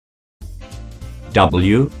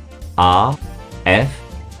WRF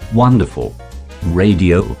Wonderful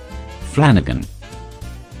Radio Flanagan.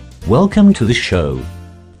 Welcome to the show.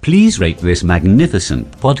 Please rate this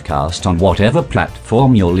magnificent podcast on whatever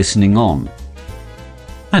platform you're listening on.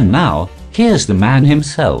 And now, here's the man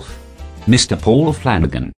himself, Mr. Paul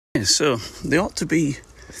Flanagan. So, there ought to be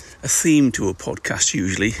a theme to a podcast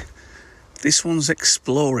usually. This one's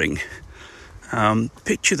exploring.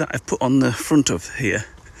 Picture that I've put on the front of here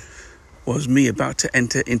was me about to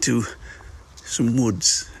enter into some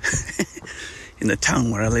woods in the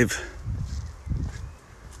town where I live.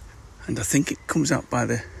 And I think it comes out by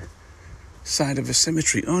the side of a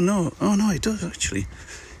cemetery. Oh no, it does actually.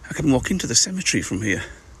 I can walk into the cemetery from here.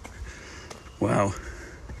 Wow.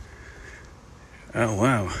 Oh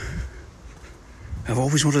wow. I've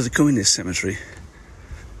always wanted to come in this cemetery.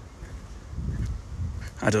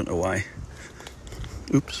 I don't know why.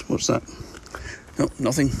 Oops, what's that? No,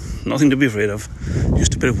 nothing to be afraid of.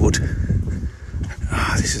 Just a bit of wood.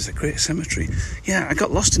 This is a great cemetery. Yeah, I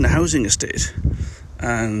got lost in the housing estate.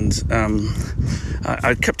 And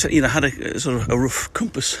I kept, had a sort of a rough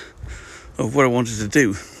compass of what I wanted to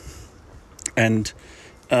do. And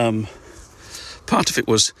part of it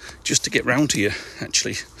was just to get round here,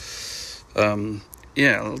 actually.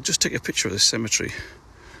 I'll just take a picture of this cemetery.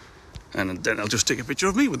 And then I'll just take a picture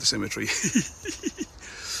of me with the cemetery.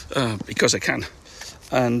 Because I can.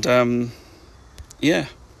 And,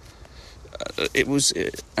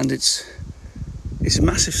 it's a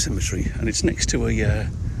massive cemetery, and it's next to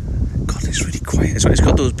God, it's really quiet as well. It's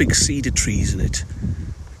got those big cedar trees in it.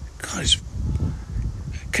 God,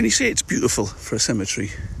 can you say it's beautiful for a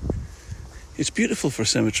cemetery? It's beautiful for a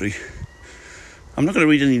cemetery. I'm not going to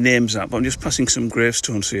read any names out, but I'm just passing some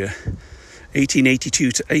gravestones here.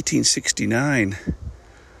 1882 to 1869.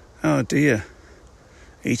 Oh dear.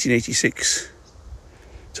 1886.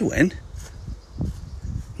 To when?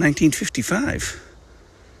 1955.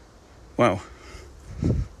 Wow.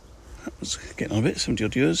 That was getting on a bit, 70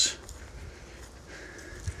 odd years.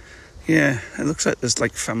 Yeah, it looks like there's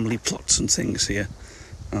like family plots and things here.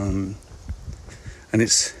 And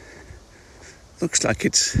looks like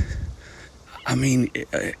it's, I've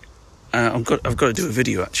got to do a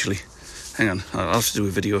video actually. Hang on, I'll have to do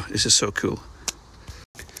a video. This is so cool.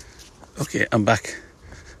 Okay, I'm back.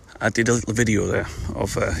 I did a little video there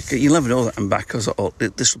of, you'll never know that I'm back because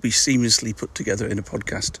this will be seamlessly put together in a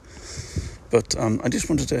podcast. But I just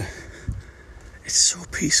wanted to, it's so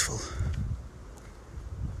peaceful.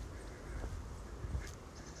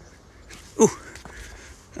 Oh,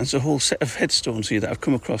 there's a whole set of headstones here that I've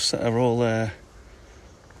come across that are all, they're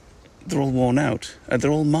all worn out.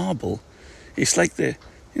 They're all marble. It's like in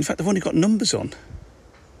fact, they've only got numbers on.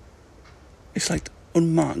 It's like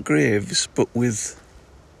unmarked graves, but with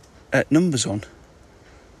numbers on.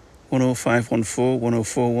 10514,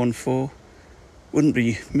 10414. Wouldn't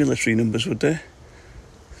be military numbers, would they?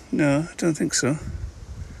 No, I don't think so.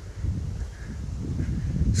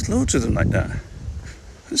 There's loads of them like that. I'm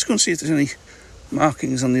just going to see if there's any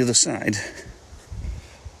markings on the other side.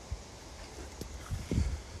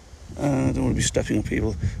 I don't want to be stepping on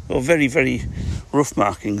people. Well, very, very rough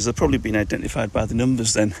markings. They've probably been identified by the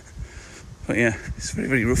numbers then. But yeah, it's very,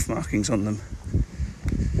 very rough markings on them.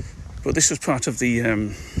 But this was part of the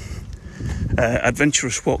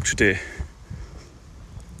adventurous walk today.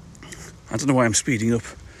 I don't know why I'm speeding up.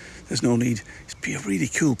 There's no need. It'd be a really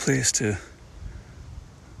cool place to,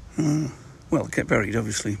 get buried,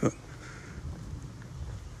 obviously, but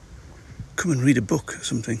come and read a book or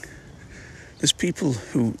something. There's people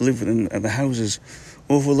who live in the houses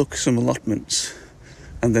overlook some allotments,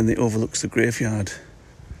 and then they overlook the graveyard.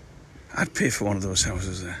 I'd pay for one of those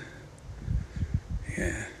houses there.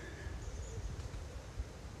 Yeah.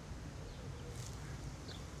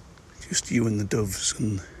 Just you and the doves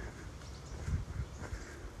and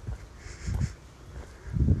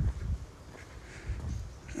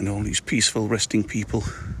all these peaceful resting people.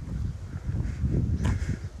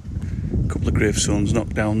 A couple of gravestones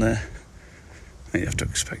knocked down there. You have to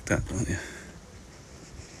expect that, don't you?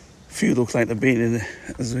 A few look like they've been in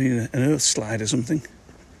an earth slide or something.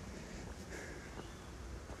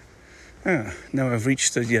 Now I've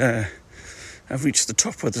reached the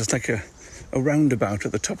top where there's like a roundabout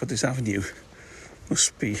at the top of this avenue.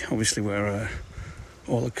 Must be obviously where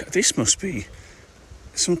this must be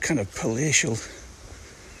some kind of palatial.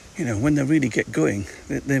 When they really get going,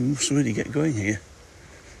 they must really get going here.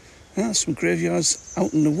 Some graveyards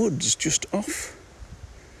out in the woods, just off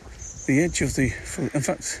the edge of the. In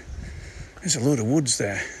fact, there's a load of woods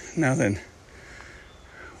there. Now then,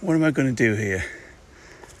 what am I going to do here?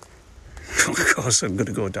 Of course, I'm going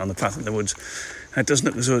to go down the path in the woods. It doesn't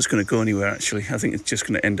look as though it's going to go anywhere, actually. I think it's just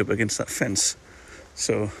going to end up against that fence.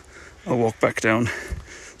 So I'll walk back down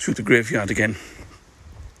through the graveyard again.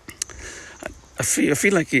 I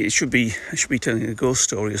feel like I should be telling a ghost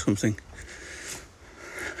story or something.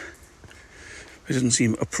 It doesn't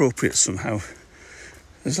seem appropriate somehow.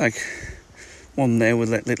 There's like one there with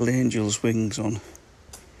like little angels' wings on.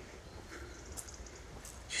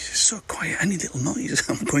 She's so quiet. Any little noise,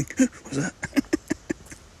 I'm going, what's that?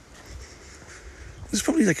 There's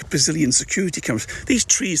probably like a bazillion security cameras. These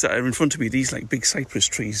trees that are in front of me, these like big cypress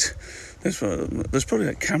trees, there's probably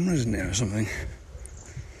like cameras in there or something.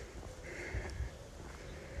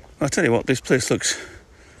 I'll tell you what, this place looks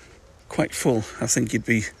quite full. I think you'd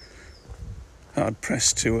be hard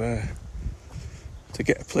pressed to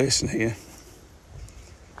get a place in here.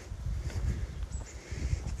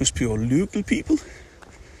 Must be all local people.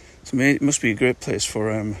 It must be a great place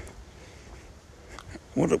for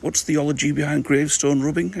what's the ology behind gravestone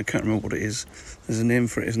rubbing? I can't remember what it is. There's a name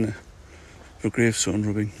for it, isn't there? For gravestone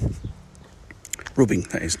rubbing. Rubbing,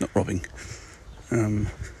 that is, not robbing. And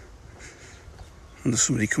there's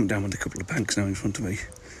somebody come down with a couple of bags now in front of me.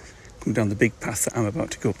 Come down the big path that I'm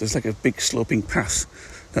about to go up. There's like a big sloping path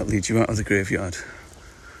that leads you out of the graveyard.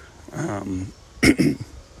 The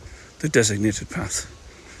designated path.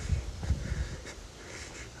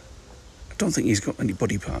 I don't think he's got any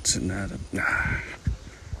body parts in there. Nah.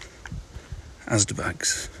 Asda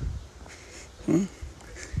bags. Don't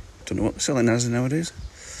know what they're selling Asda nowadays.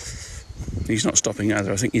 He's not stopping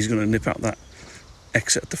either. I think he's going to nip out that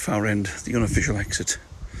exit at the far end, the unofficial exit.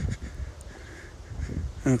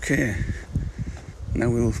 Okay. Now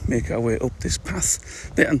we'll make our way up this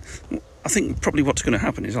path. And I think probably what's going to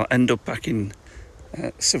happen is I'll end up back in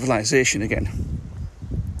civilization again.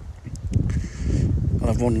 I'll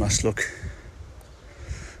have one last look.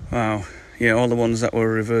 Wow. Yeah, all the ones that were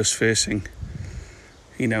reverse facing.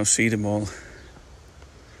 You now see them all.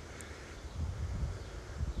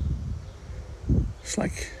 It's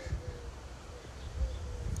like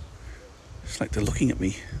they're looking at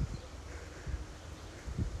me.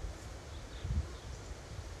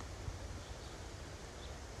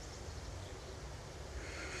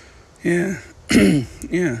 Yeah.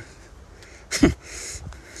 Yeah.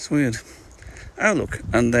 It's weird. Oh, look,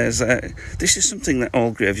 and there's this is something that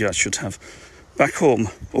all graveyards should have. Back home,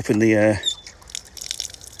 up in the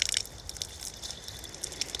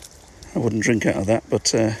I wouldn't drink out of that,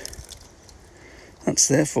 but that's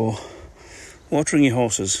there for watering your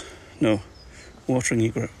horses. No, watering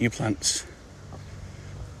your plants.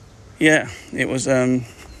 Yeah, it was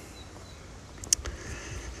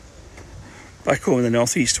back home in the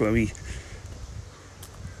northeast where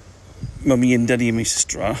Mummy and Daddy and my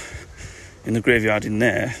sister are, in the graveyard in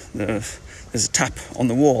there. There's a tap on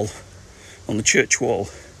the wall, on the church wall,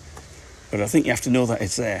 but I think you have to know that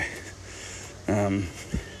it's there.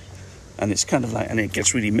 And it's kind of like, and it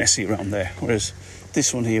gets really messy around there, whereas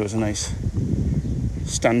this one here was a nice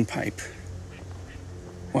standpipe.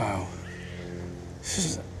 Wow.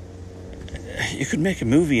 You could make a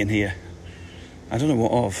movie in here. I don't know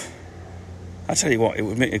what of. I tell you what, it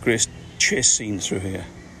would make a great chase scene through here,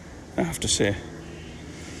 I have to say.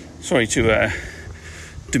 Sorry to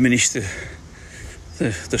diminish the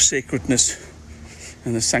sacredness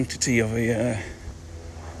and the sanctity of a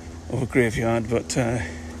graveyard, but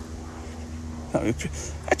that would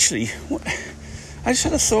actually, I just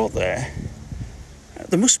had a thought there.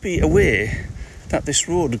 There must be a way that this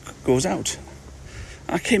road goes out.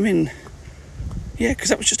 I came in, yeah, because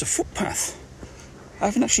that was just a footpath. I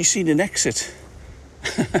haven't actually seen an exit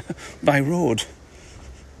by road.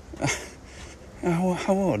 How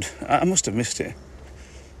odd. I must have missed it.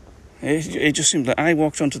 It just seemed like I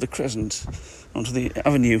walked onto the crescent, onto the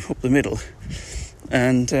avenue up the middle,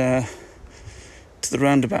 and to the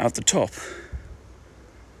roundabout at the top.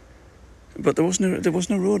 But there was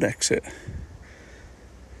no road exit.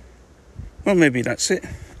 Well, maybe that's it.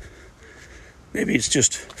 Maybe it's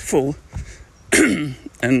just full,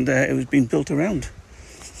 and it was being built around.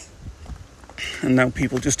 And now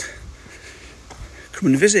people just come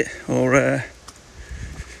and visit, or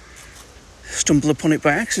stumble upon it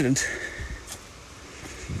by accident.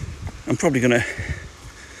 I'm probably going to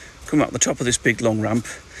come out the top of this big long ramp.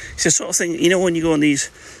 It's the sort of thing, you know, when you go on these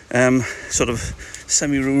sort of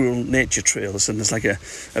semi-rural nature trails, and there's like a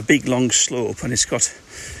big long slope, and it's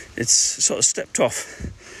sort of stepped off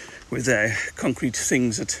with concrete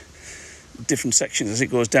things at different sections as it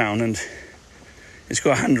goes down, and it's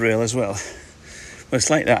got a handrail as well. Well, it's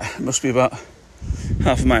like that. It must be about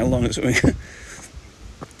half a mile long or something.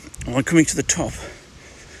 I'm coming to the top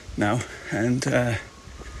now, and I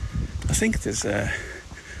think there's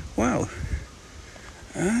wow,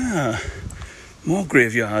 Ah, more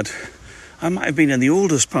graveyard. I might have been in the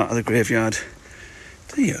oldest part of the graveyard.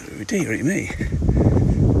 Dear me.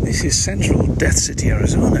 This is Central Death City,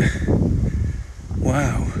 Arizona.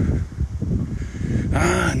 Wow.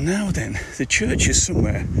 Ah, now then, the church is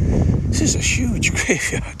somewhere. This is a huge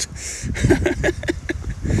graveyard.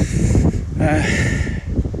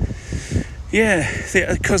 Yeah,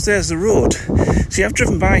 because there's the road. See, I've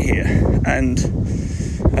driven by here and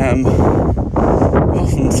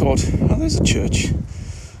often thought, oh, there's a church.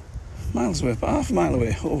 Miles away, about half a mile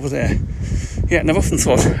away, over there. Yeah, and I've often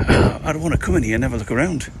thought, oh, I don't want to come in here and never look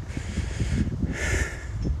around.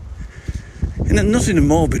 Not in a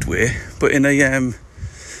morbid way, but in a,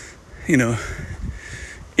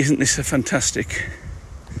 isn't this a fantastic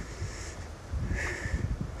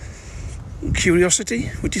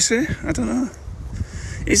curiosity, would you say? I don't know.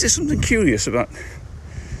 Is there something curious about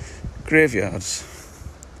graveyards?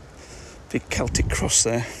 Big Celtic cross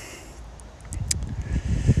there.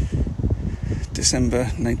 December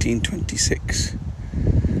 1926.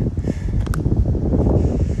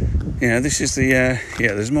 Yeah, this is the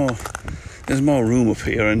there's more room up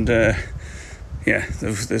here, and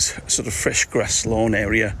there's sort of fresh grass lawn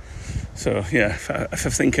area. So yeah, if I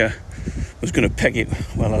think I was going to peg it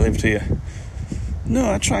while I lived here,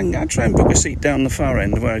 no, I'd try and book a seat down the far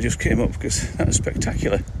end where I just came up, because that was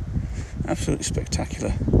spectacular, absolutely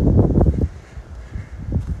spectacular.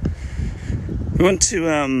 We went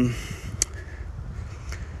to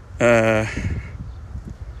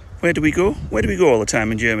where do we go? Where do we go all the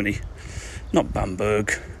time in Germany? Not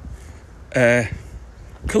Bamberg,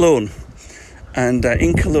 Cologne. And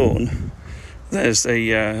in Cologne, there's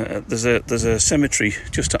a cemetery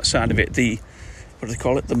just outside of it. What do they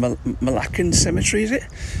call it? The Malaken Cemetery, is it?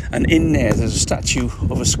 And in there's a statue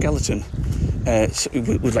of a skeleton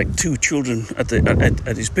with like two children at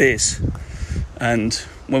his base. And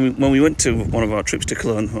when we went to one of our trips to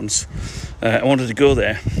Cologne once, I wanted to go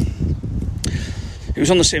there. It was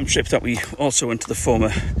on the same trip that we also went to the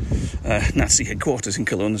former Nazi headquarters in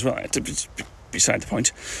Cologne as well. It's beside the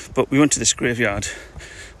point. But we went to this graveyard,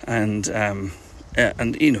 and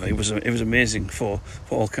it was amazing for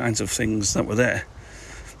all kinds of things that were there.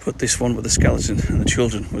 But this one with the skeleton and the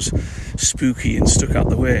children was spooky and stuck out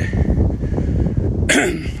the way.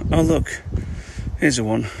 Oh look, here's a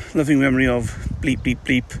one. Loving memory of bleep bleep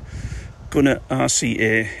bleep Gunnar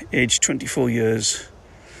RCA, aged 24 years,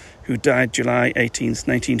 who died July 18th,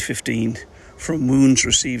 1915, from wounds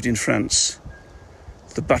received in France.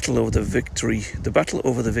 The battle over the victory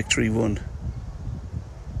won.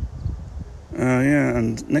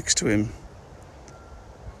 And next to him,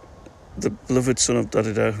 the beloved son of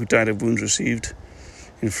da-da-da, who died of wounds received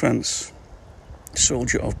in France.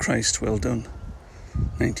 Soldier of Christ, well done.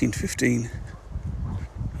 1915.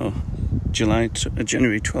 Oh, January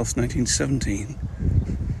 12th, 1917.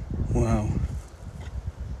 Wow.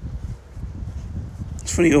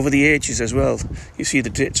 It's funny, over the ages as well, you see the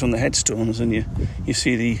dates on the headstones, and you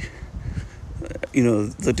see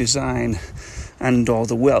the design and or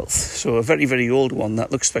the wealth. So a very, very old one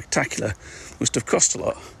that looks spectacular must have cost a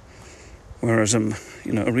lot, whereas a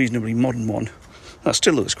reasonably modern one that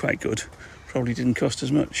still looks quite good probably didn't cost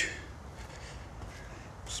as much.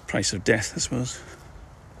 It's the price of death, I suppose.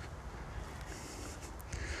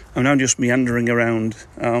 I'm now just meandering around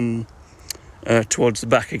towards the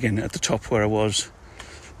back again, at the top where I was.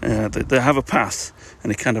 They have a path,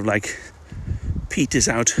 and it kind of like peters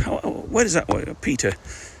out. Where does that work? Peter.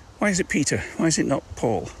 Why is it Peter? Why is it not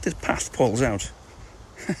Paul? This path Paul's out.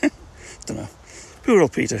 Don't know. Poor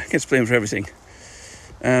old Peter gets blamed for everything.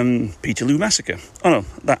 Peterloo Massacre. Oh no,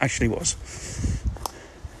 that actually was.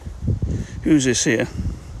 Who's this here?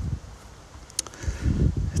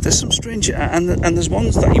 There's some strange, and there's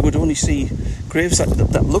ones that you would only see, graves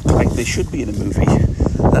that look like they should be in a movie.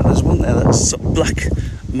 There's one there that's sort of black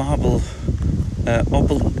marble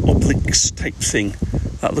obelisks type thing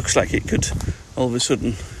that looks like it could all of a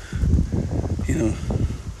sudden,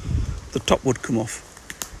 the top would come off.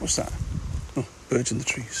 What's that? Oh, birds in the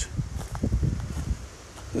trees.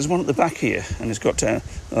 There's one at the back here, and it's got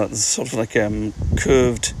sort of like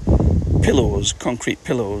curved pillows, concrete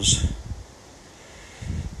pillows.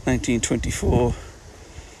 1924,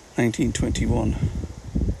 1921.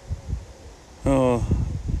 Oh,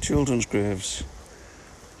 children's graves.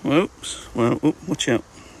 Whoops. Well, watch out.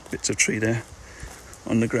 Bits of tree there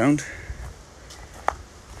on the ground.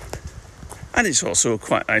 And it's also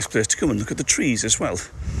quite a nice place to come and look at the trees as well.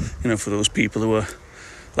 For those people who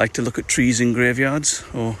like to look at trees in graveyards,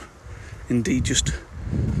 or indeed just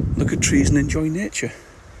look at trees and enjoy nature.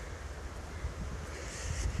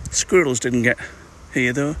 Squirrels didn't get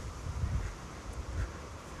here though.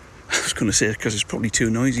 was going to say because it's probably too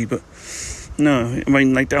noisy, but no, I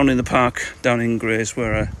mean, like down in the park, down in Grays,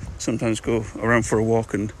 where I sometimes go around for a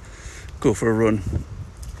walk and go for a run.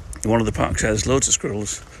 One of the parks has loads of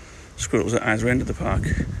squirrels at either end of the park.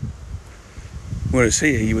 Whereas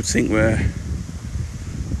here, you would think where,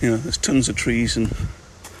 there's tons of trees and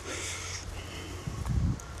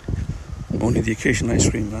only the occasional ice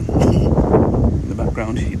cream van in the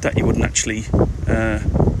background, that you wouldn't actually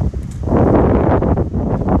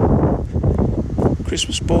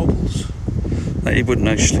Christmas baubles, that you wouldn't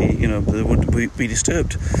actually, they would be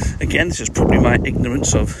disturbed. Again, this is probably my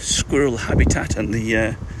ignorance of squirrel habitat and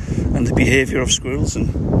the behaviour of squirrels and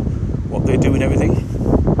what they do and everything.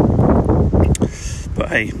 But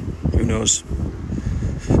hey, who knows?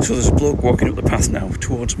 So there's a bloke walking up the path now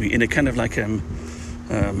towards me in a kind of like a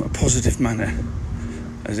positive manner,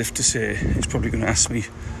 as if to say he's probably going to ask me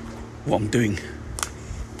what I'm doing,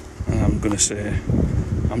 and I'm going to say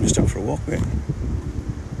I'm just out for a walk, mate.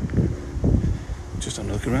 Just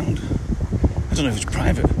having a look around. I don't know if it's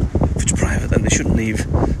private. If it's private, then they shouldn't leave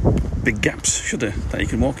big gaps, should they, that you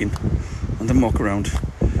can walk in and then walk around.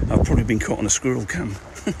 I've probably been caught on a squirrel cam.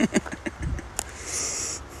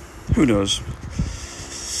 Who knows?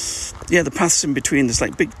 Yeah, the paths in between, there's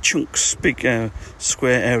like big chunks, big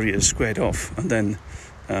square areas squared off, and then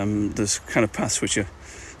there's kind of paths which are,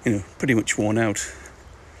 pretty much worn out.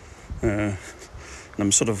 And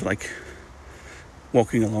I'm sort of like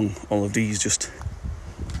walking along all of these, just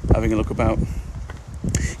having a look about.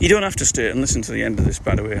 You don't have to stay and listen to the end of this,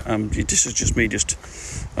 by the way. This is just me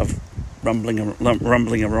rambling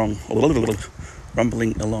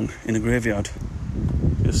along in a graveyard.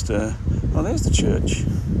 Just there's the church.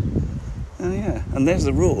 Oh yeah, and there's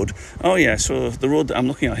the road. Oh yeah, so the road that I'm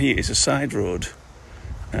looking at here is a side road.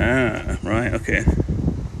 Ah, right, okay.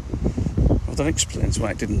 Well, that explains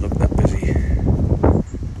why it didn't look that busy.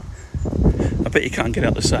 I bet you can't get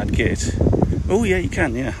out the side gate. Oh yeah, you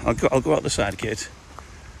can. Yeah, I'll go out the side gate.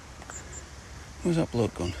 Where's that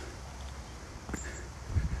bloke gone?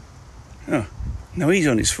 Oh, now he's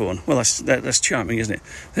on his phone. Well, that's charming, isn't it?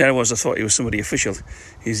 There I was. I thought he was somebody official.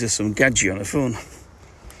 He's just some gadget on a phone.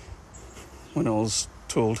 When all's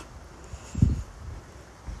told,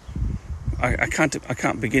 I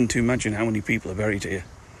can't begin to imagine how many people are buried here.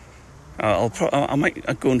 I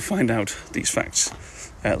might go and find out these facts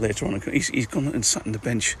later on. He's gone and sat on the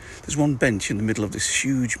bench. There's one bench in the middle of this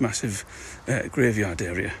huge, massive graveyard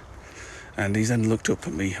area, and he's then looked up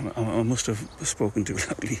at me. I must have spoken too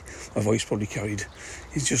loudly. My voice probably carried.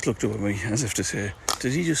 He's just looked up at me as if to say,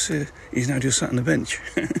 "Did he just say he's now just sat on the bench?"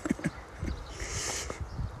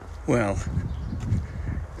 Well,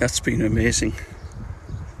 that's been amazing.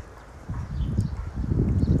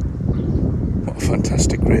 What a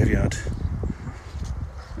fantastic graveyard.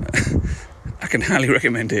 I can highly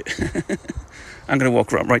recommend it. I'm going to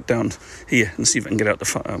walk right down here and see if I can get out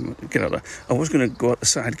there. I was going to go out the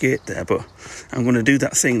side gate there, but I'm going to do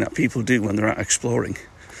that thing that people do when they're out exploring.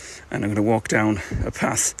 And I'm going to walk down a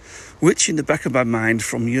path which, in the back of my mind,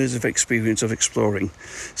 from years of experience of exploring,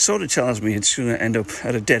 sort of tells me it's going to end up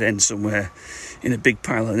at a dead end somewhere in a big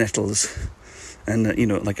pile of nettles and,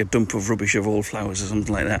 like a dump of rubbish of old flowers or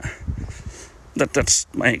something like that. That's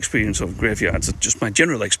my experience of graveyards. Just my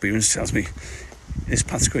general experience tells me this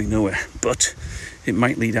path's going nowhere, but it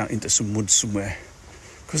might lead out into some woods somewhere.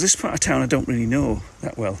 Because this part of town I don't really know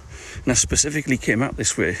that well, and I specifically came out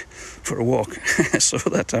this way for a walk so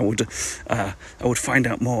that I would find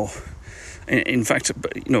out more. In fact,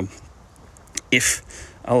 if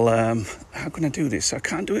I'll how can I do this? I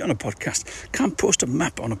can't do it on a podcast. Can't post a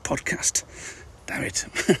map on a podcast. Damn it.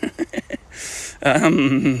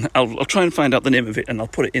 I'll try and find out the name of it, and I'll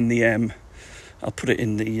put it in the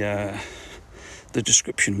the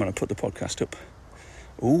description when I put the podcast up.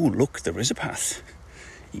 Oh, look, there is a path.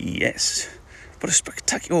 Yes, but a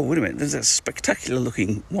spectacular. Oh, wait a minute. There's a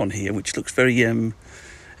spectacular-looking one here, which looks very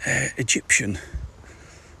Egyptian.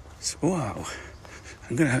 So, wow,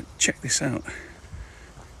 I'm going to check this out.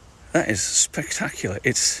 That is spectacular.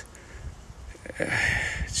 It's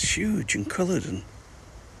huge and coloured and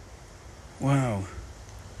wow.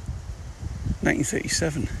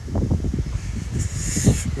 1937.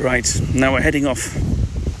 Right, now we're heading off.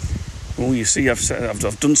 Oh, you see, I've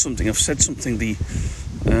done something. I've said something. The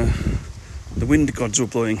wind gods were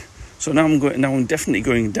blowing. So now I'm definitely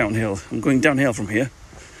going downhill. I'm going downhill from here.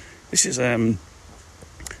 This is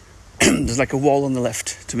there's like a wall on the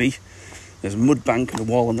left to me. There's a mud bank and a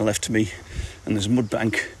wall on the left to me, and there's a mud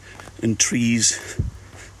bank and trees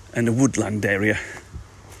and a woodland area.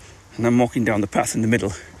 And I'm walking down the path in the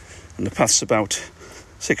middle, and the path's about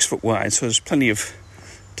 6 foot wide, so there's plenty of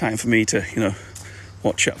time for me to,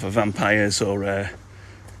 watch out for vampires or,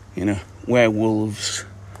 werewolves.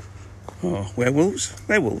 Or werewolves?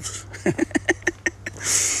 Werewolves.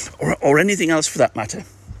 or anything else for that matter.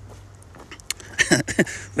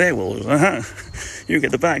 Werewolves, You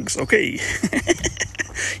get the bags, okay.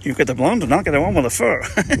 You get the blonde and I'll get the one with the fur.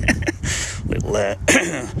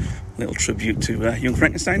 Little tribute to young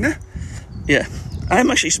Frankenstein there. Yeah, I'm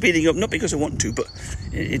actually speeding up, not because I want to, but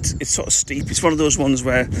it's sort of steep. It's one of those ones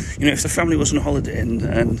where, if the family was on holiday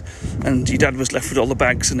and your dad was left with all the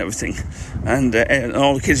bags and everything, and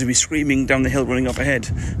all the kids would be screaming down the hill running up ahead,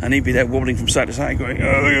 and he'd be there wobbling from side to side going,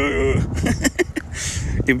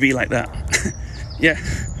 It'd be like that. Yeah.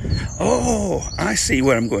 Oh, I see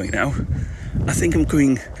where I'm going now. I think I'm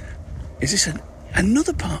going... Is this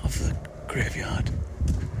another part of the graveyard?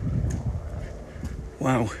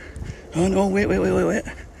 Wow. Oh, no, wait.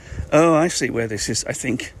 Oh, I see where this is, I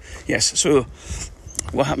think. Yes, so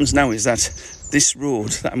what happens now is that this road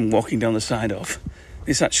that I'm walking down the side of,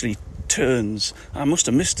 this actually turns. I must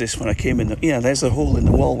have missed this when I came in. Yeah, there's a hole in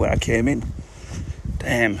the wall where I came in.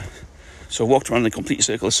 Damn. So I walked around in a complete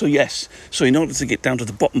circle. So yes, so in order to get down to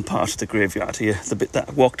the bottom part of the graveyard here, the bit that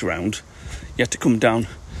I walked around, you had to come down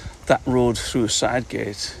that road through a side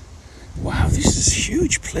gate. Wow, this is a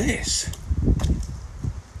huge place.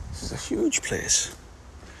 This is a huge place.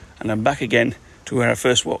 And I'm back again to where I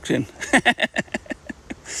first walked in.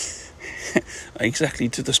 Exactly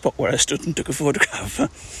to the spot where I stood and took a photograph.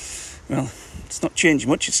 Well, it's not changed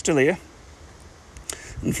much, it's still here.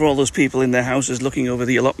 And for all those people in their houses looking over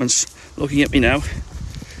the allotments, looking at me now,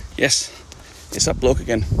 yes, it's that bloke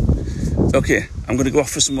again. Okay, I'm going to go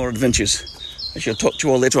off for some more adventures. I shall talk to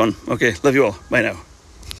you all later on. Okay, love you all. Bye now.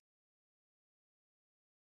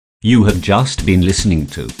 You have just been listening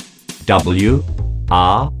to WRF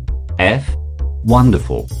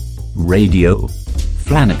Wonderful Radio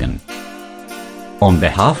Flanagan. On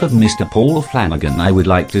behalf of Mr. Paul Flanagan, I would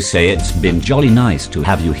like to say it's been jolly nice to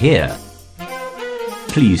have you here.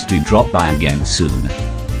 Please do drop by again soon.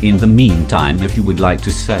 In the meantime, if you would like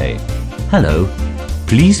to say hello,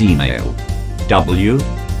 please email wrf@mail.com.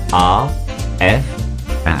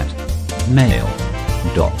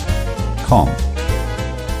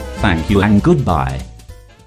 Thank you and goodbye.